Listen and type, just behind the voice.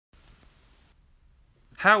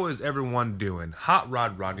How is everyone doing? Hot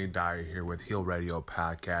Rod Rodney Dyer here with Heel Radio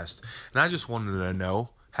Podcast. And I just wanted to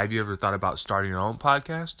know, have you ever thought about starting your own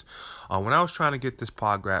podcast? When I was trying to get this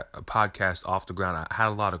podcast off the ground, I had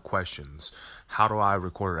a lot of questions. How do I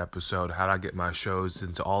record an episode? How do I get my shows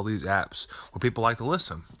into all these apps where people like to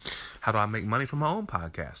listen? How do I make money from my own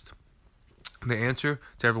podcast? The answer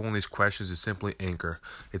to every one of these questions is simply Anchor.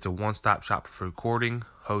 It's a one-stop shop for recording,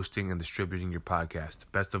 hosting, and distributing your podcast.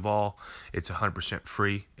 Best of all, it's 100%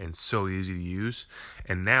 free and so easy to use.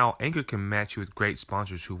 And now, Anchor can match you with great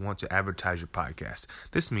sponsors who want to advertise your podcast.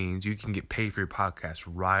 This means you can get paid for your podcast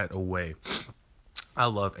right away. I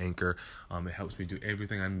love Anchor. It helps me do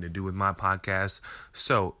everything I need to do with my podcast.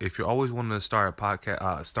 So, if you're always wanting to start a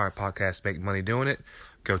podcast, make money doing it,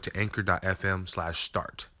 go to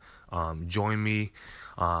anchor.fm/start. Join me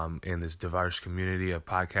in this diverse community of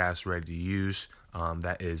podcasts ready to use.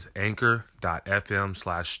 That is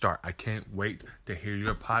anchor.fm/start. I can't wait to hear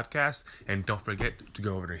your podcast. And don't forget to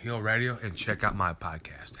go over to Heel Radio and check out my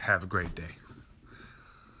podcast. Have a great day.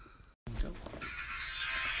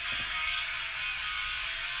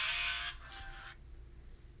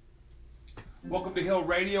 Welcome to Heel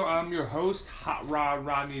Radio. I'm your host, Hot Rod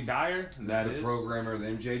Rodney Dyer. That is the programmer, the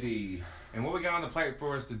MJD. And what we got on the plate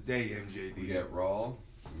for us today, MJD? We got Raw, a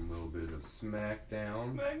little bit of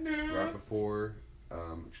SmackDown. Right before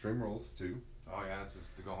Extreme Rules, too. Oh, yeah, it's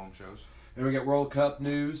just the go-home shows. And we got World Cup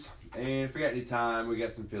news. And if we got any time, we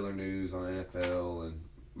got some filler news on NFL. And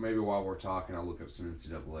maybe while we're talking, I'll look up some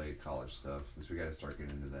NCAA college stuff since we got to start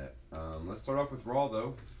getting into that. Let's start off with Raw,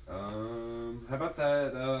 though. How about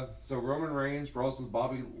that? So Roman Reigns brawls with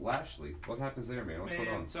Bobby Lashley. What happens there, man? What's going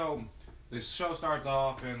on? So the show starts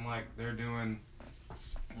off and like they're doing.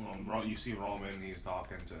 You see Roman, he's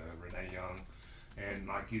talking to Renee Young, and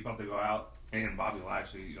like he's about to go out, and Bobby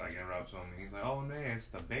Lashley like interrupts him. And he's like, "Oh man, it's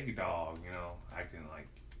the big dog," acting like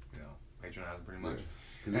patronizing pretty much.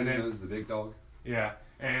 Because he knows the big dog. Yeah,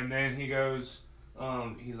 and then he goes,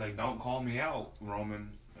 he's like, "Don't call me out,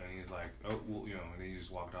 Roman." And he's like, "Oh, well, and he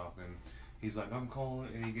just walked off. Then he's like, "I'm calling,"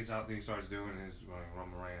 and he gets out there, he starts doing his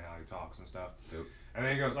Roman Reigns, how he talks and stuff. Yep. And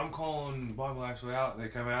then he goes, "I'm calling Bobby Lashley out." They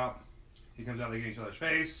come out. He comes out, they get each other's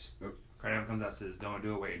face. Yep. Kurt Angle comes out and says, "Don't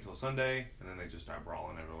do it, wait until Sunday." And then they just start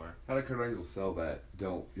brawling everywhere. How did Kurt Angle sell that?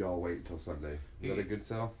 Don't y'all wait until Sunday. Is that a good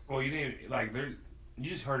sell? Well, you didn't, you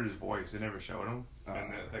just heard his voice. They never showed him.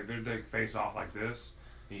 And they face off like this.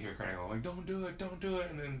 And you hear Kurt Angle like, "Don't do it, don't do it."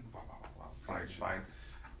 And then, fine.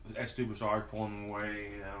 Ex-Superstars pulling him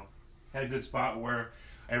away, Had a good spot where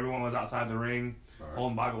everyone was outside the ring,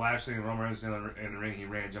 holding Bobby Lashley, and Roman Reigns in the ring. He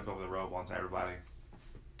ran, jumped over the rope onto everybody.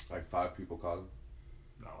 Like 5 people caught him?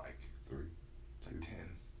 No, like 3. Like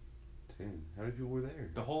 10. 10. How many people were there?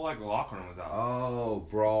 The whole locker room was out. Oh,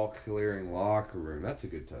 brawl clearing locker room. That's a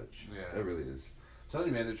good touch. Yeah, that really is. I'm telling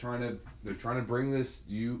you, man, they're trying to bring this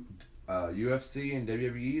UFC and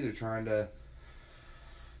WWE. They're trying to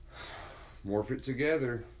morph it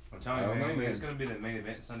together. I'm telling you, man, it's going to be the main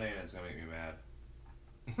event Sunday, and it's going to make me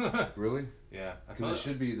mad. Really? Yeah. Because it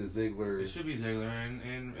should be the Ziggler. It should be Ziggler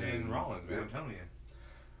and Rollins, man. I'm telling you.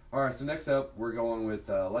 All right, so next up, we're going with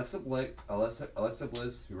Alexa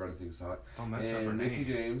Bliss, who running things hot, and Mickie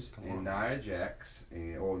James and Nia Jax,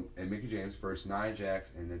 and Mickie James versus Nia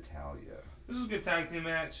Jax and Natalya. This is a good tag team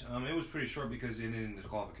match. It was pretty short because it ended in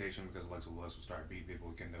disqualification because Alexa Bliss would start beating people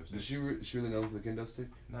with kendo sticks. Is she really known for the kendo stick?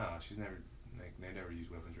 No, she's never. They never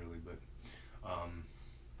use weapons really, but.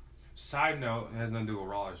 Side note, it has nothing to do with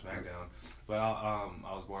Raw or SmackDown, but I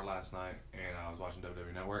was bored last night and I was watching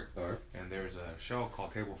WWE Network, and there's a show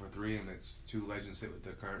called Table for Three, and it's 2 legends sit with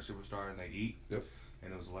the current superstar and they eat. Yep.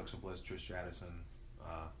 And it was Alexa Bliss, Trish Stratus, and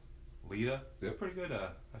Lita. It's pretty good.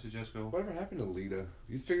 I suggest go. Whatever happened to Lita?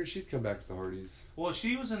 You figured she'd come back to the Hardys. Well,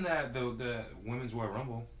 she was in the Women's Royal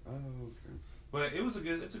Rumble. Oh, okay. But it's a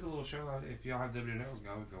good little show. If y'all have WWE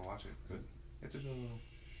Network, go watch it. But it's a good little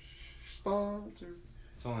sponsor.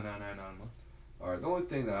 It's only $9.99 a month. All right. The only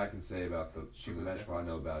thing that I can say about the match, what I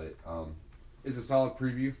know about it, is a solid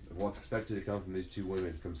preview of what's expected to come from these 2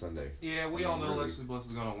 women come Sunday. Yeah, we all know Alexa Bliss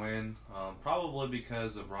is going to win, probably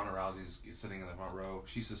because of Ronda Rousey's sitting in the front row.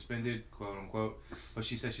 She's suspended, quote unquote, but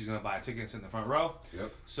she says she's going to buy a ticket and sit in the front row.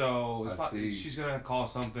 Yep. So she's going to call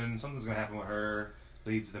something. Something's going to happen with her.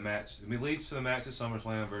 Leads to the match. Leads to the match at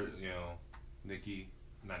SummerSlam.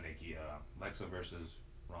 Alexa versus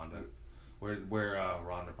Ronda. Where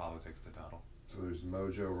Ronda probably takes the title. So there's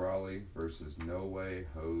Mojo Rawley versus No Way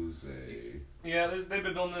Jose. Yeah, they've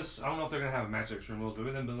been building this. I don't know if they're going to have a match at Extreme Rules, but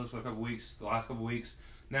they've been building this for the last couple weeks.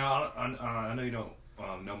 Now, I know you don't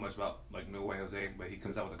know much about No Way Jose, but he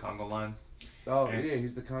comes out with the Congo line. Oh, yeah,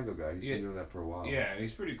 he's the Congo guy. He's been doing that for a while. Yeah,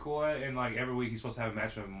 he's pretty cool at it. And, like, every week he's supposed to have a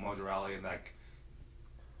match with Mojo Rawley, and, like,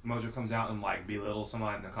 Mojo comes out and, like, belittles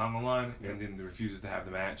somebody in the Congo line, and then refuses to have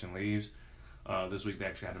the match and leaves. This week they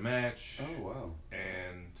actually had a match. Oh, wow.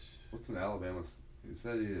 And... What's an Alabama... He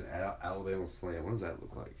said he did an Alabama Slam. What does that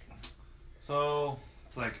look like? So,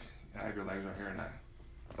 it's like, I have your legs right here and that.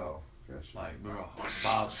 Oh, gosh. Like, remember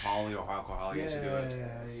Bob Holly or Hardcore Holly used to do it?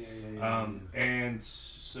 Yeah. And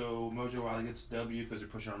so Mojo Rawley gets W because they're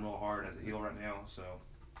pushing him real hard as a heel right now. So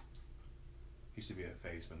he used to be a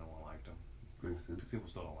face, but no one liked him. Makes sense. People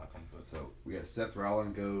still don't like him. But so we got Seth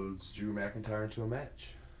Rollins goes Drew McIntyre into a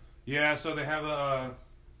match. Yeah, so they have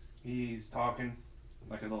he's talking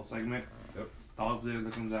like a little segment. Yep. Dolph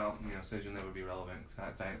Ziggler comes out, says you'll never be relevant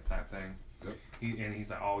type thing. Yep. He's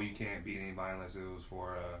like, oh, you can't beat anybody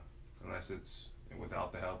unless it's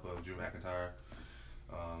without the help of Drew McIntyre.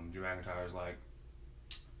 Drew McIntyre's like,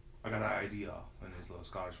 I got an idea in his little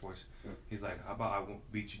Scottish voice. Yep. He's like, how about I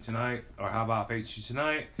won't beat you tonight, or how about I beat you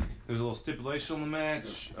tonight? There's a little stipulation on the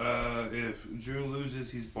match. Yep. If Drew loses,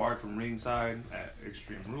 he's barred from ringside at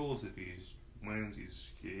Extreme Rules. If he wins,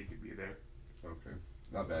 he could be there. Okay.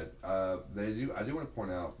 Not bad. I do want to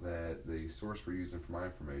point out that the source we're using for my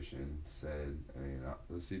information said,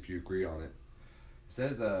 let's see if you agree on it. It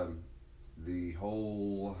says the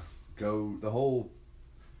whole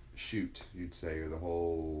shoot, you'd say, or the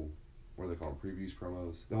whole, what do they call them, previews,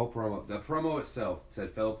 promos? The promo itself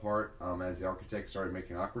said fell apart as the architect started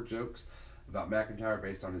making awkward jokes about McIntyre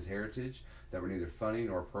based on his heritage that were neither funny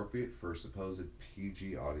nor appropriate for a supposed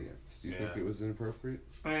PG audience. Do you think it was inappropriate?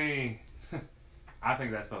 I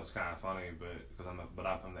think that stuff's kind of funny, but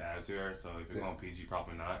I'm from the Attitude Era, so if you're going PG,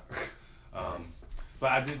 probably not.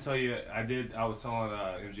 But I did tell you, I was telling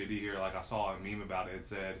MJD here, like I saw a meme about it. It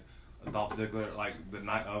said Dolph Ziggler, like the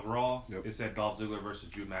night of Raw. Yep. It said Dolph Ziggler versus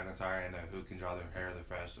Drew McIntyre, and who can dry their hair the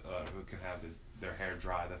fastest, who can have their hair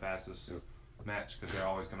dry the fastest match, because they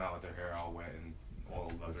always come out with their hair all wet and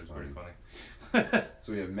oiled up. It's pretty funny.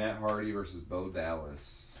 So we have Matt Hardy versus Bo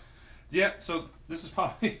Dallas. Yeah, so this is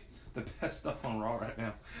probably the best stuff on Raw right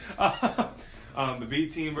now. The B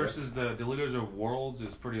team versus the Deleters of Worlds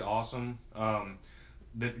is pretty awesome.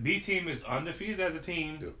 The B team is undefeated as a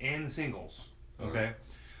team in singles. Okay,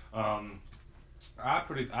 I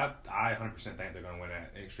 100% think they're gonna win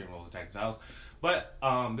at Extreme Rules of Tag Titles. But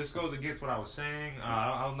this goes against what I was saying.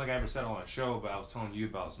 I don't think I ever said it on a show, but I was telling you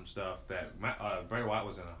about some stuff that Bray Wyatt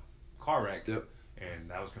was in a car wreck, and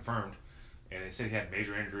that was confirmed. And they said he had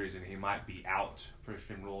major injuries and he might be out for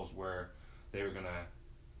Extreme Rules, where they were going to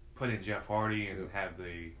put in Jeff Hardy and have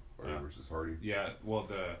the... Hardy versus Hardy. Yeah, well,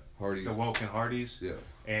 the Woken Hardys. Yeah.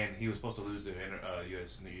 And he was supposed to lose the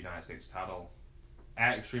United States title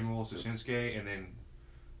at Extreme Rules to Shinsuke, and then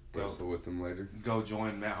wrestle with him later. Go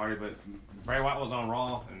join Matt Hardy. But Bray Wyatt was on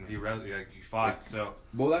Raw and he fought. So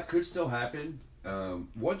well, that could still happen.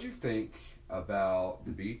 What'd you think about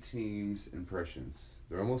the B team's impressions?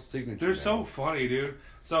 They're almost signature. They're so funny, dude.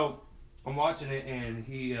 So I'm watching it, and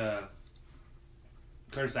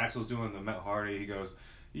Curtis Axel's doing the Matt Hardy. He goes,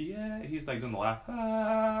 yeah. He's like doing the laugh,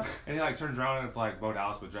 and he like turns around and it's like Bo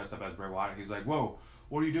Dallas, but dressed up as Bray Wyatt. He's like, whoa,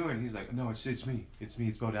 what are you doing? He's like, no, it's me.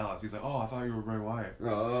 It's Bo Dallas. He's like, oh, I thought you were Bray Wyatt.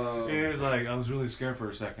 Oh. And he was like, I was really scared for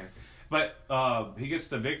a second. But he gets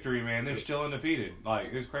the victory, man. They're still undefeated. Like,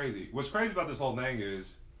 it's crazy. What's crazy about this whole thing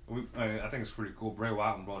is, I think it's pretty cool. Bray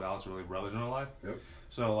Wyatt and Bo Dallas are really brothers in real life. Yep.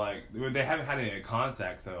 So, like, they haven't had any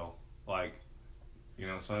contact, though. Like,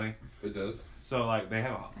 it's funny? It does. So, like, they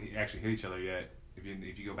haven't actually hit each other yet.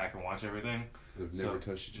 If you go back and watch everything. They've never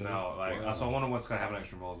touched each other? No. Like, wow. So I wonder what's going to happen in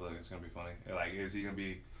Extreme Rules. Like, it's going to be funny. Like, is he going to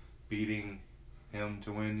be beating him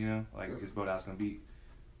to win, Like, is Bo Dallas going to beat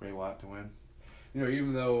Bray Wyatt to win?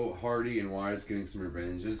 Even though Hardy and Wyatt's getting some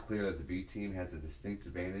revenge, it's clear that the B team has a distinct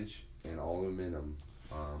advantage and all momentum.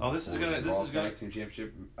 This is gonna Tag Team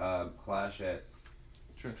Championship clash at.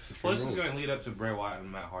 True. Well, this is gonna lead up to Bray Wyatt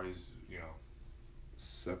and Matt Hardy's,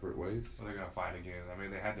 separate ways. So they're gonna fight again. I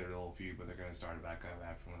mean, they had their little feud, but they're gonna start it back up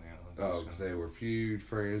after when they got. Because they were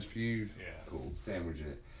friends. Yeah. Cool. Sandwiching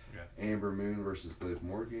it. Yeah. Amber Moon versus Liv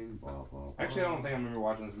Morgan. Blah blah. Blah. Actually, I don't think I remember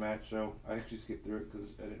watching this match, so I actually skipped through it because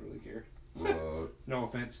I didn't really care. No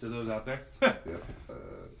offense to those out there.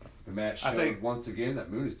 The match showed once again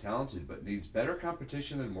that Moon is talented, but needs better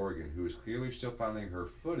competition than Morgan, who is clearly still finding her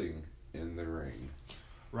footing in the ring.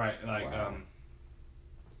 Right,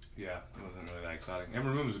 yeah, it wasn't really that exciting.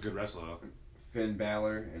 Ember Moon was a good wrestler, though. Finn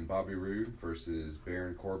Balor and Bobby Roode versus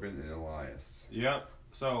Baron Corbin and Elias. Yep,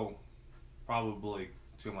 so probably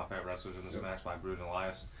two of my favorite wrestlers in this match, like Roode and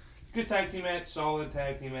Elias. Good tag team match, solid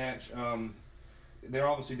tag team match. they're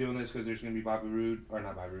obviously doing this because there's going to be Bobby Roode, or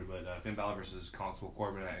not Bobby Roode, but Finn Balor versus Constable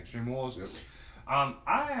Corbin at Extreme Rules. Yep.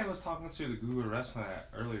 I was talking to the Guru Wrestling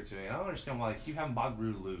earlier today, and I don't understand why they keep having Bobby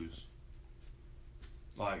Roode lose.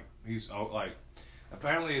 Like,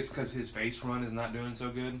 apparently it's because his face run is not doing so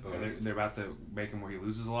good. Okay. They're about to make him where he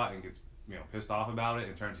loses a lot and gets pissed off about it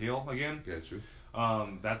and turns heel again. Got you.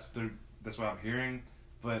 That's what I'm hearing.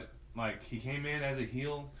 But like, he came in as a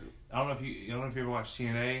heel. I don't know if you ever watched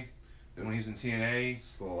TNA. When he was in TNA,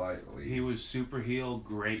 Slightly. he was super heel.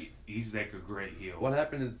 Great. He's like a great heel. What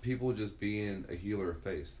happened to people just being a heel or a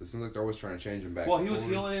face? It seems like they're always trying to change him back. Well, he was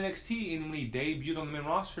heel in NXT, and when he debuted on the main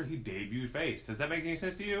roster, he debuted face. Does that make any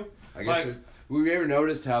sense to you? I guess. We've ever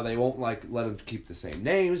noticed how they won't let him keep the same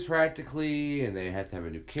names practically, and they have to have a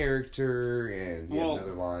new character and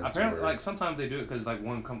another line. Apparently, sometimes they do it because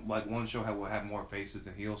one show will have more faces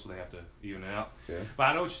than heels, so they have to even it out. Yeah. But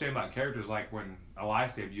I know what you're saying about characters. Like when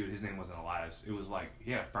Elias debuted, his name wasn't Elias. It was like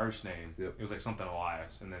he had a first name. Yep. It was like something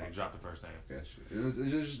Elias, and then they dropped the first name. Gotcha. They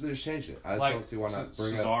just changed it. I just don't see why not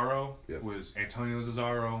bring Cesaro Yep. was Antonio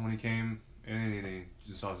Cesaro when he came in anything.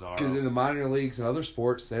 Just Cesaro. Because in the minor leagues and other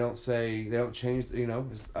sports, they don't change.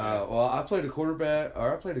 Well, I played a quarterback,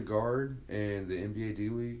 or I played a guard in the NBA D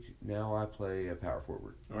League. Now I play a power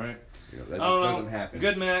forward. All right. That just doesn't happen.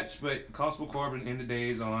 Good match, but Constable Corbin ended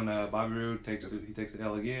days on Bobby Roode. Takes the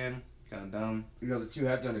L again. Kind of dumb. The two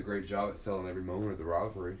have done a great job at selling every moment of the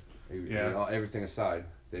rivalry. Everything aside,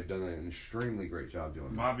 they've done an extremely great job doing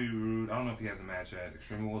that. Bobby Roode, I don't know if he has a match at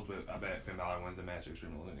Extreme Rules, but I bet Finn Balor wins the match at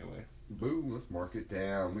Extreme Rules anyway. Boom, let's mark it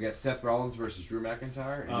down. We got Seth Rollins versus Drew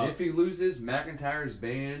McIntyre. And if he loses, McIntyre's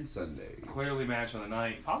banned Sunday. Clearly match of the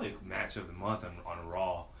night. Probably a match of the month on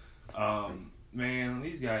Raw. Man,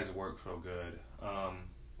 these guys work so good.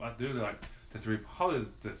 They're like probably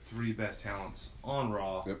the three best talents on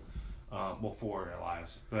Raw. Yep. Four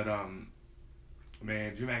Elias. But,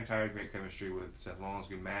 man, Drew McIntyre, great chemistry with Seth Rollins.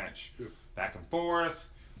 Good match. Yep. Back and forth.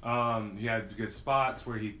 He had good spots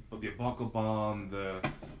where the buckle bomb, the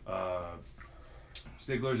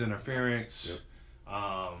Ziggler's interference,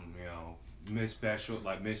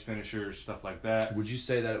 missed finishers, stuff like that. Would you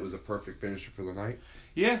say that it was a perfect finisher for the night?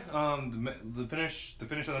 Yeah, the finish of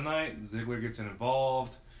the night, Ziggler gets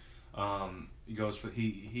involved. He goes for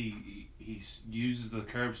he uses the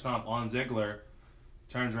curb stomp on Ziggler,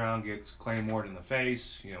 turns around, gets Claymore in the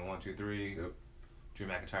face. 1, 2, 3. Yep. Drew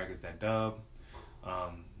McIntyre gets that dub.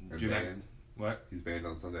 What? He's banned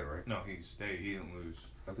on Sunday, right? No, he stayed. He didn't lose.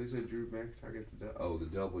 I think he said Drew McIntyre gets the the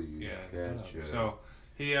W. Yeah. Gotcha. So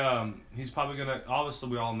he's probably gonna. Obviously,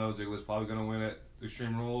 we all know Ziggler's probably gonna win at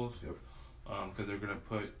Extreme Rules. Yep. Because they're gonna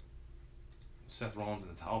put Seth Rollins in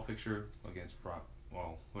the title picture against Brock.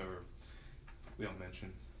 Well, whoever. We don't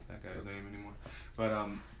mention that guy's name anymore. But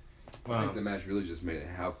I think the match really just made it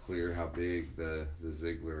how big the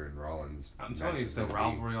Ziggler and Rollins. I'm telling you, it's the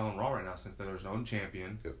rivalry on Raw right now since there's no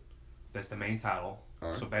champion. Yep. That's the main title.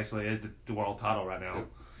 Right. So basically, it is the world title right now.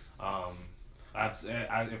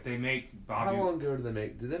 Yep. If they make Bobby, how long ago did they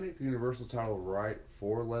make? Did they make the Universal title right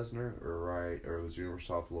for Lesnar, or it was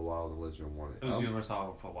Universal for a while and Lesnar won it? It was Universal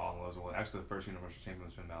title for a while and Lesnar won. Actually, the first Universal champion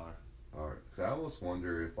was Finn Balor. All right, because I almost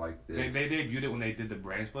wonder if this. They debuted it when they did the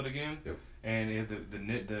brand split again. Yep. And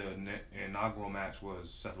the inaugural match was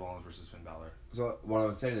Seth Rollins versus Finn Balor. So what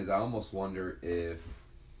I'm saying is, I almost wonder if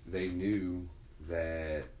they knew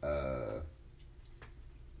that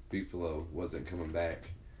Buffalo wasn't coming back,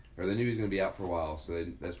 or they knew he was going to be out for a while. So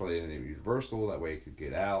that's why they didn't name Universal. That way he could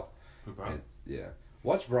get out. Who, Brock? Yeah.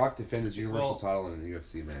 Watch Brock defend his Universal title in a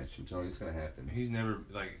UFC match. I'm telling you, it's going to happen. He's never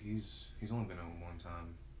he's only been a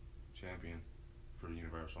one-time champion for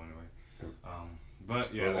Universal anyway. Yep.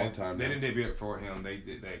 But yeah, for a long time they didn't debut it for him.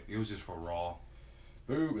 It was just for Raw.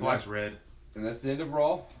 Boom. Twice red. And that's the end of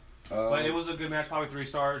Raw. But it was a good match, probably 3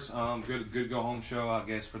 stars. Good go home show, I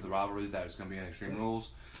guess, for the rivalries that is going to be in Extreme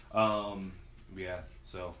Rules. Yeah,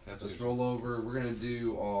 so let's roll over. We're gonna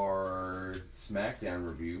do our SmackDown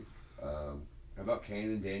review. How about Kane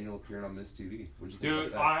and Daniel appearing on Miss TV? What'd you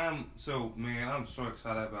think about that? I'm so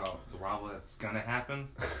excited about the rivalry that's gonna happen.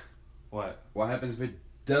 What? What happens if it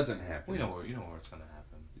doesn't happen? You know where it's gonna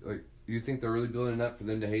happen. Like, you think they're really building it up for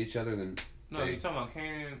them to hate each other? Then no, you're talking about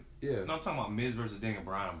Kane. Yeah. No, I'm talking about Miz versus Daniel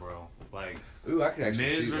Bryan, bro. Like, ooh, I can actually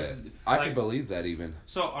Miz see versus, that. I can believe that even.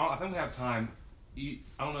 So I think we have time. I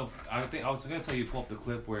don't know. I think I was gonna tell you to pull up the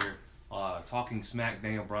clip where talking smack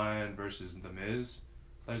Daniel Bryan versus The Miz.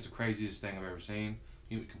 That was the craziest thing I've ever seen.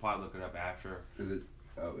 You can probably look it up after. Is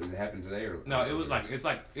it happened today or? No, it was it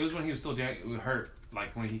was when he was still hurt,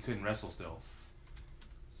 like when he couldn't wrestle still.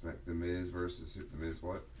 Smack The Miz versus The Miz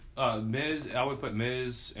what? Miz. I would put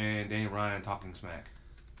Miz and Daniel Bryan talking smack.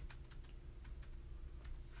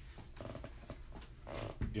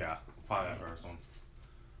 Yeah, probably that first one.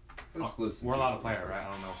 Let's listen. We're allowed to play it, right? I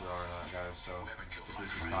don't know if we are or not, guys. So if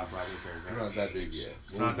this is copyrighted, We're not that big yet.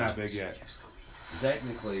 It's not that big yet.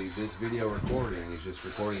 Technically, this video recording is just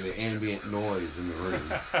recording the ambient noise in the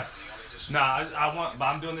room. But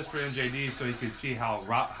I'm doing this for MJD so he can see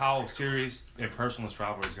how serious and personal this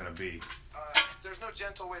rivalry is going to be. There's no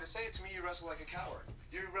gentle way to say it. To me, you wrestle like a coward.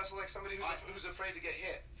 You wrestle like somebody who's afraid to get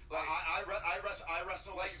hit. Like, I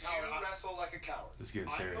wrestle like a coward. You wrestle like a coward. Let's get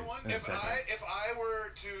serious. If I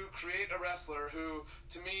were to create a wrestler who,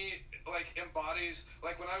 to me, like embodies,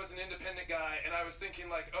 like when I was an independent guy and I was thinking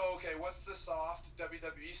like, oh, okay, what's the soft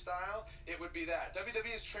WWE style? It would be that.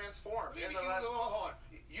 WWE is transformed in the last. Hold on.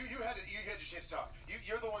 You had your chance to talk.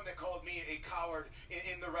 You're the one that called me a coward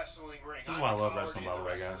in the wrestling ring. This is why I love wrestling, by the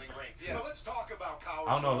way, guys. Yeah. But let's talk about cowards.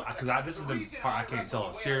 I don't know, because this is the part I can't tell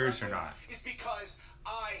if it's serious or not. Is because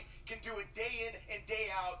I can do it day in and day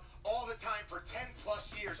out all the time for 10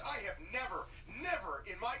 plus years. I have never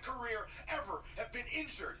in my career ever have been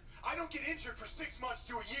injured. I don't get injured for 6 months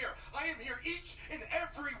to a year. I am here each and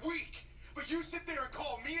every week. But you sit there and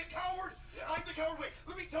call me a coward? Yeah. I'm the coward. Wait,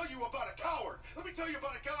 let me tell you about a coward. Let me tell you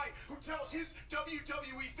about a guy who tells his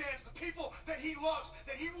WWE fans, the people that he loves,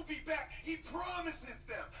 that he will be back. He promises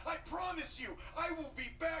them. I promise you, I will be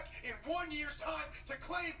back in 1 year's time to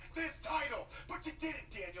claim this title. But you didn't,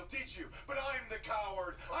 Daniel, did you? But I'm the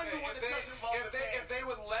coward. Okay, I'm the one that doesn't love the fans. If they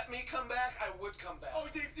would let me come back, I would come back. Oh,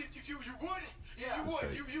 if you would? Yeah, you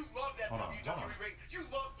would. You love that WWE ring. You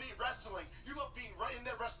love being wrestling. You love being right in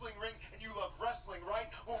that wrestling ring, and you love wrestling, right?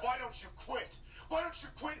 Well, why don't you quit? Why don't you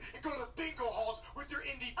quit and go to the bingo halls with your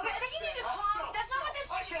indie Okay, I think you need to calm. That's not what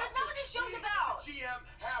this show's about. The GM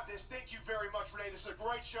have this. Thank you very much, Renee. This is a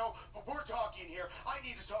great show, but we're talking here. I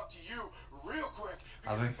need to talk to you real quick.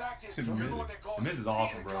 Because the fact is, you're the one that calls me is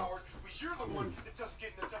awesome, bro. Coward, but you're the one that doesn't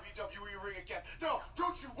get in the WWE ring again. No,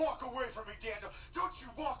 don't you walk away from me, Daniel. Don't you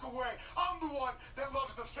walk away. I'm the one that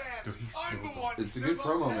loves the fans. I'm the one It's a good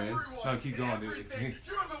promo, man. No, keep going, dude.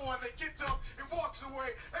 You're the one that gets up and walks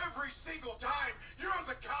away every single time. You're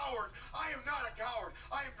the coward. I am not a coward.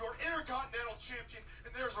 I am your Intercontinental Champion,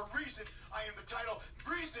 and there's a reason I am the title.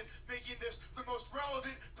 Reason making this the most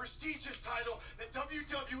relevant, prestigious title that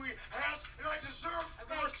WWE has, and I deserve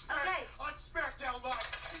the respect on SmackDown Live.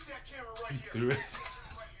 Keep that camera right here.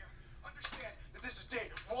 Right here. Understand that this is day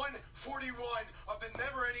 141 of the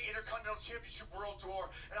never-ending Intercontinental Championship World Tour,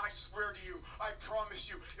 and I swear to you, I promise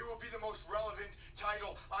you, it will be the most relevant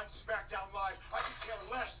title on SmackDown Live. I could care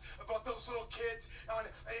less about those little kids on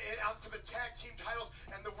for the tag team titles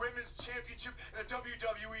and the women's championship and the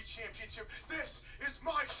WWE championship. This is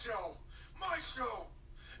my show,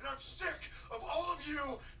 and I'm sick of all of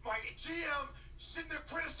you, my GM, sitting there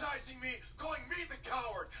criticizing me, calling me the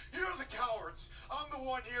coward. You're the cowards. I'm the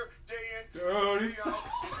one here, day in, day out, in that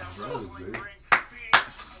wrestling ring, beating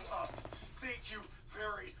people up. Thank you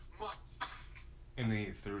very much. And then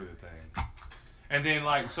he threw the thing. And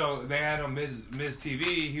then, so they had on Miz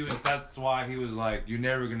TV. That's why he was like, "You're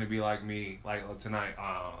never gonna be like me." Like tonight,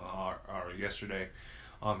 or yesterday.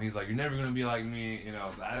 He's like, "You're never gonna be like me." You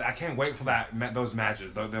know, I can't wait for those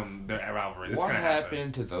matches, their rivalry. What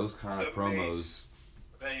happened to those kind of promos?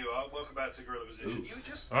 There you are. Welcome back to Gorilla Position. Oops. You were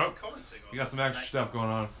just commenting on. You got some extra stuff going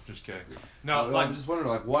on. Just kidding. No, I'm just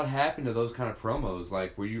wondering, what happened to those kind of promos?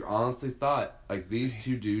 Where you honestly thought, these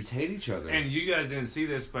two dudes hate each other. And you guys didn't see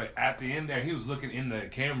this, but at the end there, he was looking in the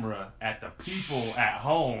camera at the people at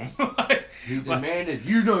home. He demanded,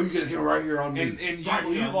 you get a camera right here on me. And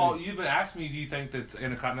you've been asking me, do you think that the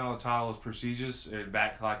Intercontinental title is prestigious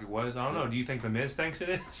back like it was? I don't know. Do you think the Miz thinks it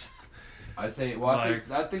is? I'd say,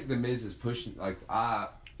 I think the Miz is pushing,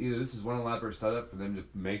 either this is one elaborate setup for them to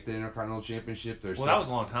make the Intercontinental Championship. That was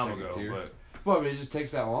a long time ago, but... Well, it just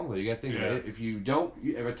takes that long, though. You gotta think about it.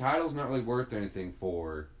 If a title's not really worth anything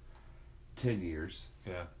for 10 years,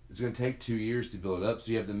 it's gonna take 2 years to build it up.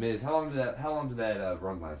 So you have the Miz. How long did that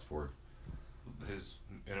run last for? His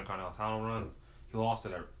Intercontinental title run, he lost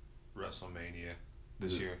it at WrestleMania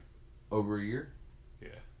this year. Over a year? Yeah.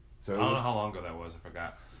 So I don't know how long ago that was. I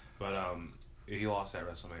forgot. But he lost at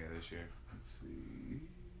WrestleMania this year. Let's see.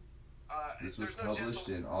 This was published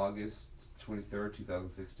in August 23rd,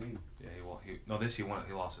 2016. Yeah, he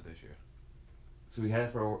lost it this year. So he had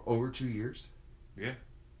it for over 2 years? Yeah.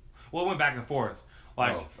 Well, it went back and forth.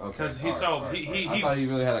 Because I thought he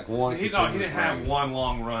really had one. He didn't have one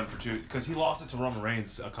long run for two, because he lost it to Roman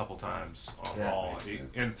Reigns a couple times on Raw.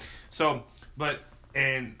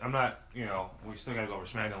 And I'm not, we still got to go over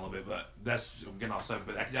SmackDown a little bit, but that's I'm getting off subject.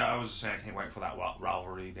 But I was just saying I can't wait for that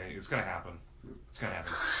rivalry day. It's gonna happen. It's gonna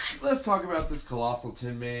happen. Let's talk about this colossal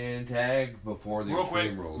 10-man tag before the Real quick,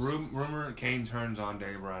 Extreme Rules. rumor Kane turns on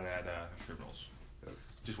Daniel Bryan at Extreme Rules.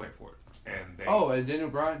 Just wait for it. And and Daniel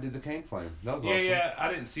Bryan did the Kane Flame. That was awesome. Yeah, I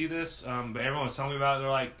didn't see this, but everyone was telling me about it.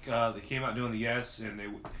 They're like, they came out doing the yes, and they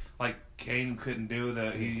like Kane couldn't do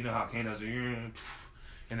the. You know how Kane does it, and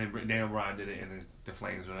then Daniel Bryan did it, and the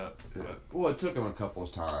flames went up. But, well, it took him a couple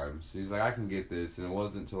of times. He's like, I can get this, and it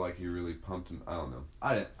wasn't until like he really pumped him. I don't know.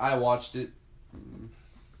 I watched it.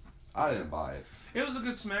 I didn't buy it. It was a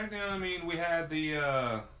good SmackDown. I mean, we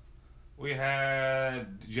had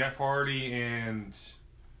Jeff Hardy and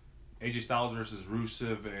AJ Styles versus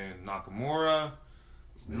Rusev and Nakamura.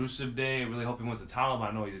 Rusev Day. I really hope he wins the title,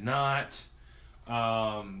 but I know he's not.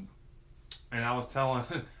 And I was telling,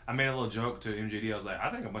 I made a little joke to MJD. I was like, I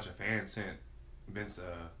think a bunch of fans sent Vince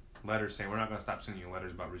letters saying we're not going to stop sending you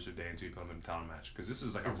letters about Rusev Day until you put him in a title match, because this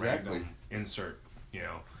is like a random insert.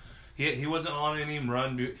 He wasn't on any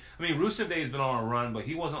run. I mean, Rusev Day has been on a run, but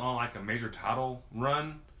he wasn't on like a major title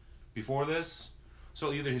run before this.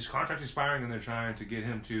 So either his contract's expiring and they're trying to get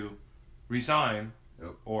him to resign,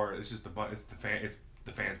 or it's just the fans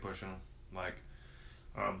pushing him. Like,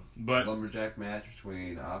 but lumberjack match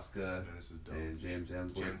between Asuka and James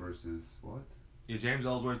Ellsworth versus what? Yeah, James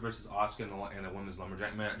Ellsworth versus Asuka in a women's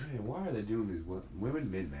lumberjack match. Man, why are they doing these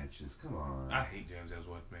women mid matches? Come on. I hate James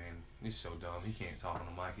Ellsworth, man. He's so dumb. He can't talk on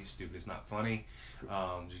the mic. He's stupid. It's not funny.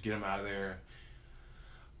 Just get him out of there.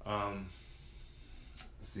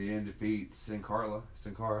 CN defeats Sin Cara.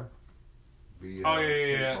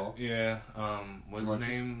 Yeah. What's his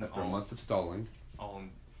name? After a month of stalling.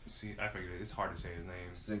 I figured it's hard to say his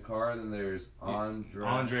name. Sin Cara, then there's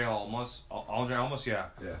Andre Almost, yeah.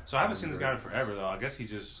 So I haven't seen this guy in forever, though. I guess he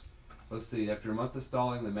just... Let's see. After a month of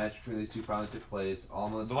stalling, the match between these two finally took place.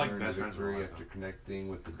 Almost like earned best a friends victory after connecting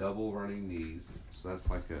with the double running knees. So that's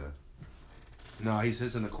like a... No, he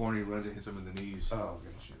sits in the corner, he runs and hits him in the knees. Oh,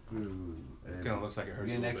 gotcha. Kind of looks like it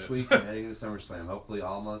hurts again a little next bit. week, heading into SummerSlam. Hopefully,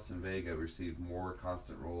 Almas and Vega receive more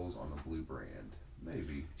constant roles on the blue brand.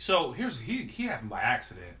 Maybe. So he happened by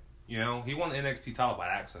accident. He won the NXT title by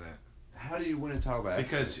accident. How do you win a title by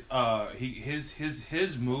accident? Because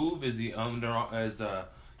his move is the hammerlock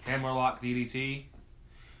DDT.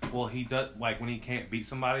 Well, he does, like, when he can't beat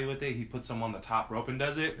somebody with it, he puts them on the top rope and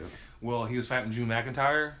does it. Yep. Well, he was fighting Drew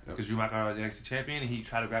McIntyre because Drew McIntyre was the NXT champion, and he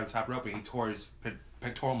tried to grab the top rope and he tore his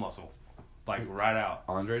pectoral muscle, like, right out.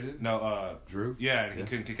 Andre did? No, Drew? Yeah, and he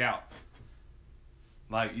couldn't kick out.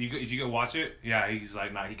 Like, if you go watch it, he's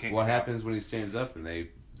like, nah, he can't. What happens when he stands up and they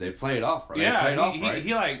play it off, right? Yeah,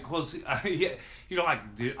 he like was like,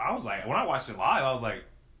 dude. I was like, when I watched it live, I was like,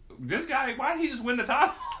 this guy, why did he just win the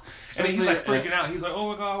title? And he's like freaking out. He's like,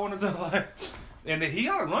 oh my god, I want to die. And then he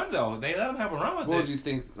got a run though. They let him have a run with it. What do you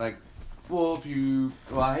think? Like,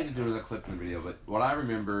 I hate to do another clip in the video, but what I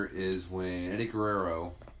remember is when Eddie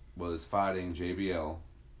Guerrero was fighting JBL,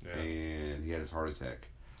 and he had his heart attack.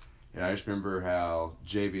 And I just remember how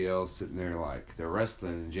JBL's sitting there like they're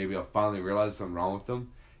wrestling, and JBL finally realizes something wrong with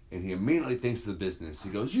them, and he immediately thinks of the business. He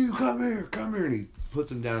goes, "You come here," and he puts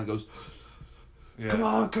him down and goes, "Come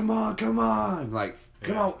on!" Like,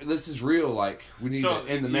 come on, this is real. Like, we need to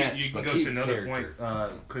end the match. You can go to another point.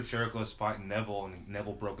 Chris Jericho was fighting Neville, and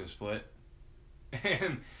Neville broke his foot,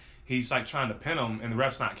 and he's like trying to pin him, and the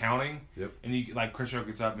ref's not counting. Yep. And Chris Jericho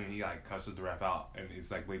gets up and he like cusses the ref out, and he's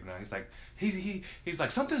like bleeping out. He's like, he's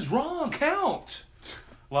like, something's wrong. Count.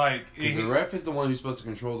 Like the ref is the one who's supposed to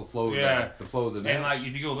control the flow. The flow of the match. And like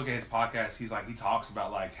if you go look at his podcast, he talks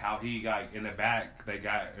about like how he got in the back. They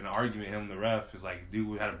got in an argument. Him and the ref is like, dude,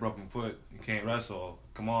 we had a broken foot. You can't wrestle.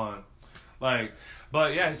 Come on. Like,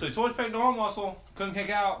 but yeah, so he tore his pectoral muscle. Couldn't kick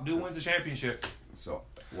out. Dude wins the championship. So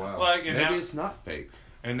wow. Like, and maybe now, it's not fake.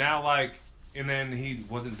 And now and then he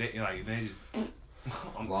wasn't like then he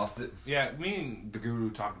just lost it. Yeah, me and the Guru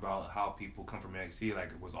talked about how people come from NXT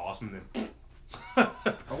like it was awesome. And then I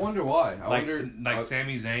wonder why.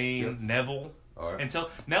 Sami Zayn, Neville. Right.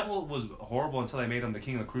 Until Neville was horrible until they made him the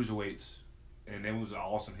king of the cruiserweights, and it was an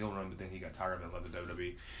awesome heel run. But then he got tired of it and left the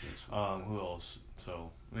WWE. Who else?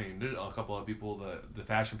 So I mean, there's a couple of people. The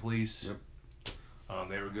Fashion Police. Yep.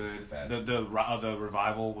 They were good. The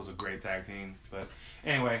Revival was a great tag team. But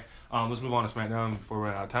anyway, let's move on to SmackDown before we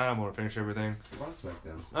run out of time. We'll finish everything. We're on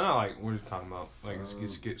SmackDown. I know, like we're talking about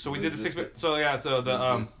so we did the 6 minute. So yeah, so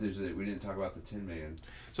we didn't talk about the 10-man.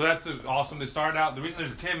 So that's awesome. It started out. The reason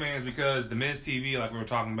there's a 10-man is because the Miz TV, like we were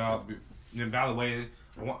talking about. And by the way,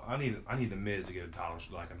 I need the Miz to get a title,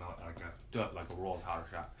 like a royal title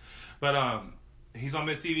shot. But he's on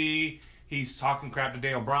Miz TV. he's talking crap to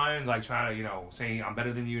Daniel Bryan, like trying to, saying I'm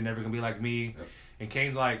better than you, never gonna be like me. Yep. And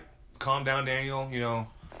Kane's like, calm down, Daniel,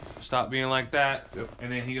 stop being like that. Yep.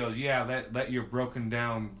 And then he goes, yeah, let your broken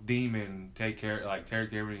down demon take care of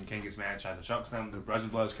everything. Kane gets mad, tries to choke them, the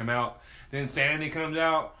Bloods come out. Then Sanity comes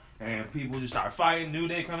out, and people just start fighting. New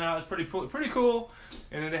Day come out. It's pretty cool.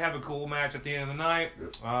 And then they have a cool match at the end of the night.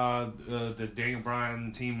 Yep. The Daniel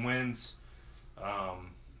Bryan team wins.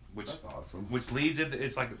 That's awesome. Which leads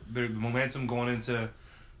it's like the momentum going into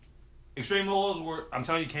Extreme Rules, where I'm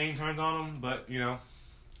telling you, Kane turns on them, but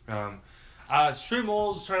Extreme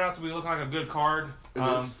Rules turned out to be looking like a good card.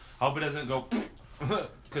 I hope it doesn't go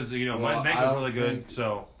because my neck is really good.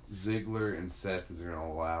 So Ziggler and Seth is going to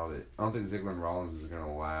allow it. I don't think Ziggler and Rollins is going to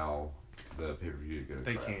allow the pay-per-view to go.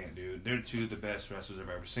 They can't, dude. They're two of the best wrestlers I've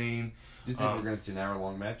ever seen. Do you think we're going to see an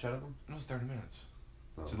hour-long match out of them? It was 30 minutes.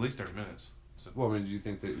 Oh. It's at least 30 minutes. So, Well, I mean, do you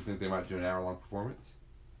think they might do an hour-long performance?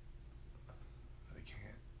 they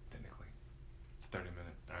can't, technically. It's a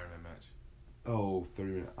 30-minute Iron Man match. Oh,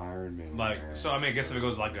 30-minute Iron Man. I guess if it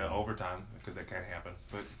goes like overtime, because that can't happen.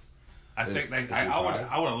 But I If- think if I you would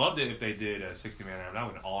tried? have loved it if they did a 60-man Iron Man. That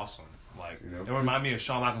would have been awesome. Like, You know, it would remind me of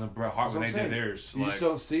Shawn Michaels and Bret Hart That's when what they I'm did saying. theirs. You Like, just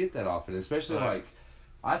don't see it that often, especially Like,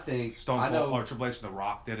 I think Stone I Cold know or Triple H and The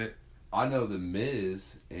Rock did it. I know The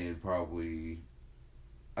Miz and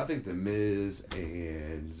I think The Miz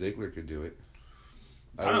and Ziggler could do it.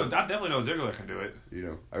 I definitely know Ziggler can do it.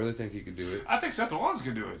 I really think he could do it. I think Seth Rollins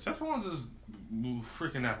can do it. Seth Rollins is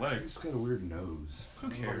freaking athletic. He's got a weird nose. Who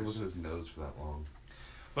I'm not gonna cares? look at his nose for that long.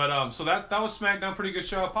 But so that was SmackDown, pretty good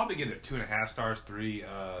show. I'll probably give it 2.5 stars, 3. Do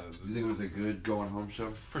you think it was a good going home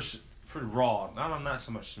show? For Raw, not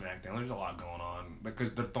so much SmackDown. There's a lot going on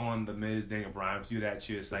because they're throwing the Miz, Daniel Bryan feud at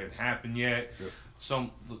you. It's not even happened yet. Yep.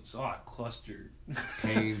 It's a lot clustered.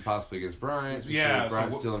 Kane possibly against Bryan. Yeah,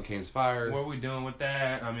 Bryan so still in Kane's fire. What are we doing with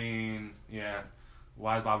that? I mean, yeah.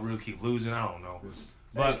 Why does Bob Roode keep losing? I don't know.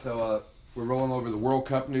 But so we're rolling over the World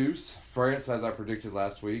Cup news. France, as I predicted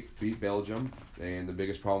last week, beat Belgium, and the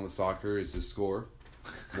biggest problem with soccer is the score,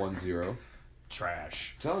 1-0.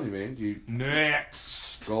 Trash. I'm telling you, man,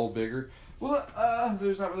 Next. goal bigger. Well,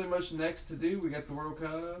 there's not really much next to do. We got the World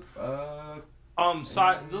Cup.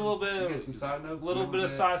 Side a little You bit, got some side notes. little bit of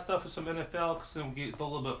side stuff with some NFL, because then we get a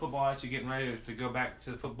little bit of football at you, getting ready to go back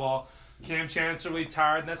to football. Cam Chancellor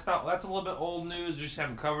retired. That's a little bit old news. We just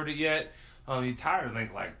haven't covered it yet. He retired, I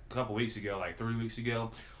think, like a couple weeks ago, like 3 weeks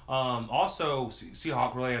ago. Also,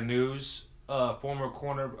 Seahawk related news. Former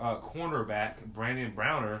cornerback Brandon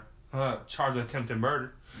Browner charged with attempted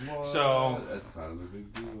murder. What? So That's kind of a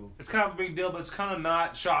big deal. it's kind of a big deal, but it's kind of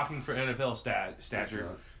not shocking for NFL stature.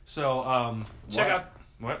 not. So check What? out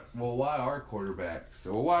what. Well, why are quarterbacks?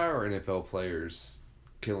 Well, why are NFL players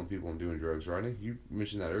killing people and doing drugs, Rodney? You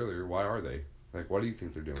mentioned that earlier. Why are they? Like, what do you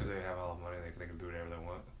think they're doing? Because they have all the money, they can do whatever they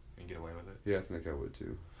want and get away with it. Yeah, I think I would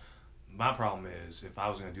too. My problem is, if I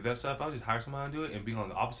was going to do that stuff, I would just hire somebody to do it and be on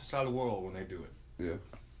the opposite side of the world when they do it. Yeah.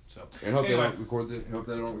 So, And hope anyway.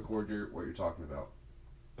 they don't record what you're talking about.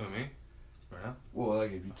 Who, me? Right now? Well,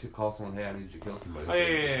 like if you call someone, hey, I need you to kill somebody. Oh,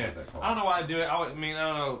 yeah. I don't know why I do it.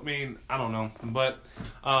 I don't know. But,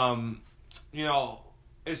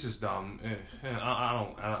 it's just dumb.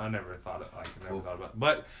 I never thought it, thought about it.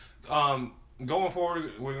 But, going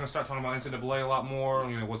forward, we're going to start talking about NCAA a lot more,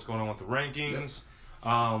 what's going on with the rankings.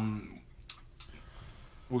 Yep.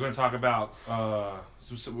 We're going to talk about,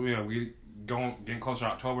 we getting closer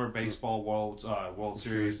to October, baseball, World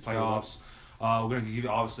Series playoffs. We're going to give you,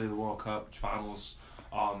 obviously, the World Cup finals.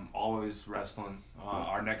 Always wrestling.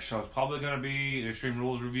 Our next show is probably going to be Extreme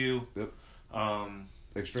Rules review. Yep.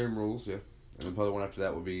 Extreme Rules, yeah. And then probably one after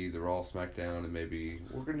that will be the Raw, SmackDown, and maybe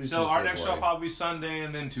we're going to do So some our next show will segue. probably be Sunday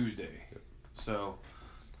and then Tuesday. Yep. So,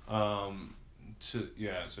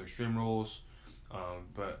 so Extreme Rules.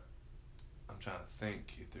 But I'm trying to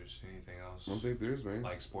think if there's anything else. I don't think there is, man.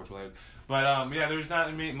 Like sports related. But there's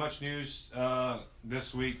not much news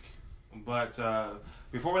this week. But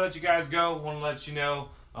before we let you guys go, I want to let you know,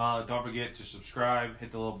 don't forget to subscribe.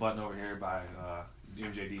 Hit the little button over here by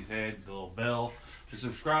MJD's head, the little bell. To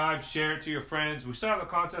subscribe, share it to your friends. We still have a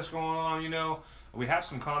contest going on, We have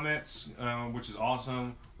some comments, which is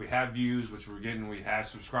awesome. We have views, which we're getting. We have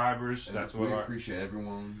subscribers. And That's we what appreciate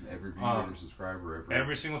everyone, every viewer, every subscriber,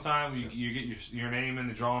 every single time you get your name in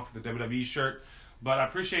the drawing for the WWE shirt. But I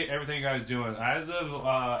appreciate everything you guys doing. As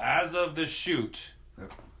of this shoot,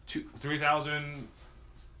 Yep. 3,000,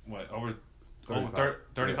 over 35.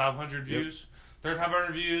 3,500 views.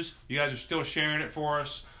 3,500 views. You guys are still sharing it for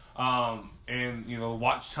us. And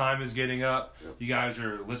watch time is getting up. Yep. You guys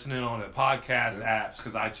are listening on the podcast apps,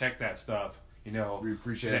 because I check that stuff. You know, We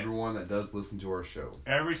appreciate everyone that does listen to our show.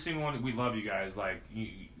 every single one. We love you guys. Like,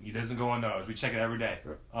 it doesn't go unnoticed. We check it every day.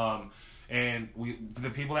 And the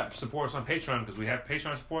people that support us on Patreon, because we have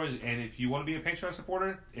Patreon supporters, and if you want to be a Patreon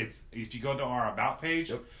supporter, if you go to our About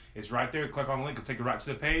page, it's right there. Click on the link, it'll take you right to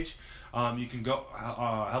the page. You can go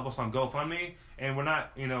help us on GoFundMe, and we're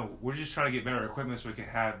not, we're just trying to get better equipment so we can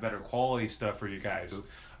have better quality stuff for you guys.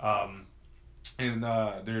 And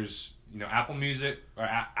there's Apple Music or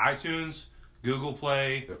iTunes, Google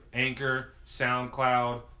Play, Anchor,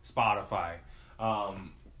 SoundCloud, Spotify.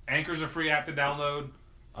 Anchor's a free app to download.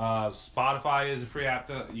 Spotify is a free app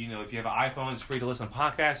to, if you have an iPhone, it's free to listen to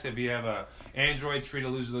podcasts. If you have an Android, it's free to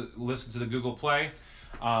listen to the Google Play.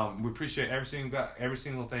 We appreciate every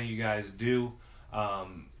single thing you guys do. I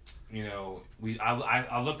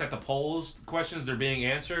looked at the polls questions; they're being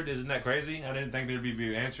answered. Isn't that crazy? I didn't think they'd be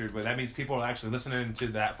being answered, but that means people are actually listening to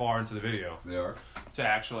that far into the video. They are to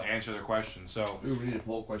actually answer their questions. So we need a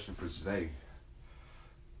poll question for today.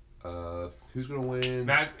 Who's gonna win?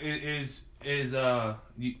 Matt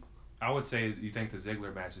I would say you think the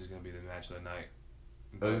Ziggler match is going to be the match of the night.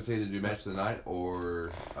 I was gonna say to do match of the night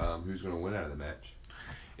or who's gonna win out of the match.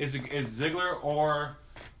 Is Ziggler or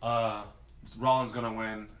Rollins going to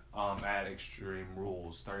win at Extreme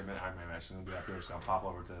Rules? 30-minute Iron Man match is going to be up here. It's going to pop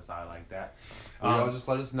over to the side like that. Y'all just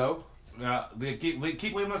let us know. Keep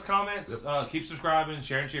leaving us comments. Keep subscribing,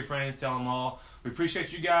 sharing to your friends, tell them all. We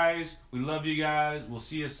appreciate you guys. We love you guys. We'll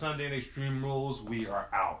see you Sunday in Extreme Rules. We are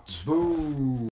out. Boom.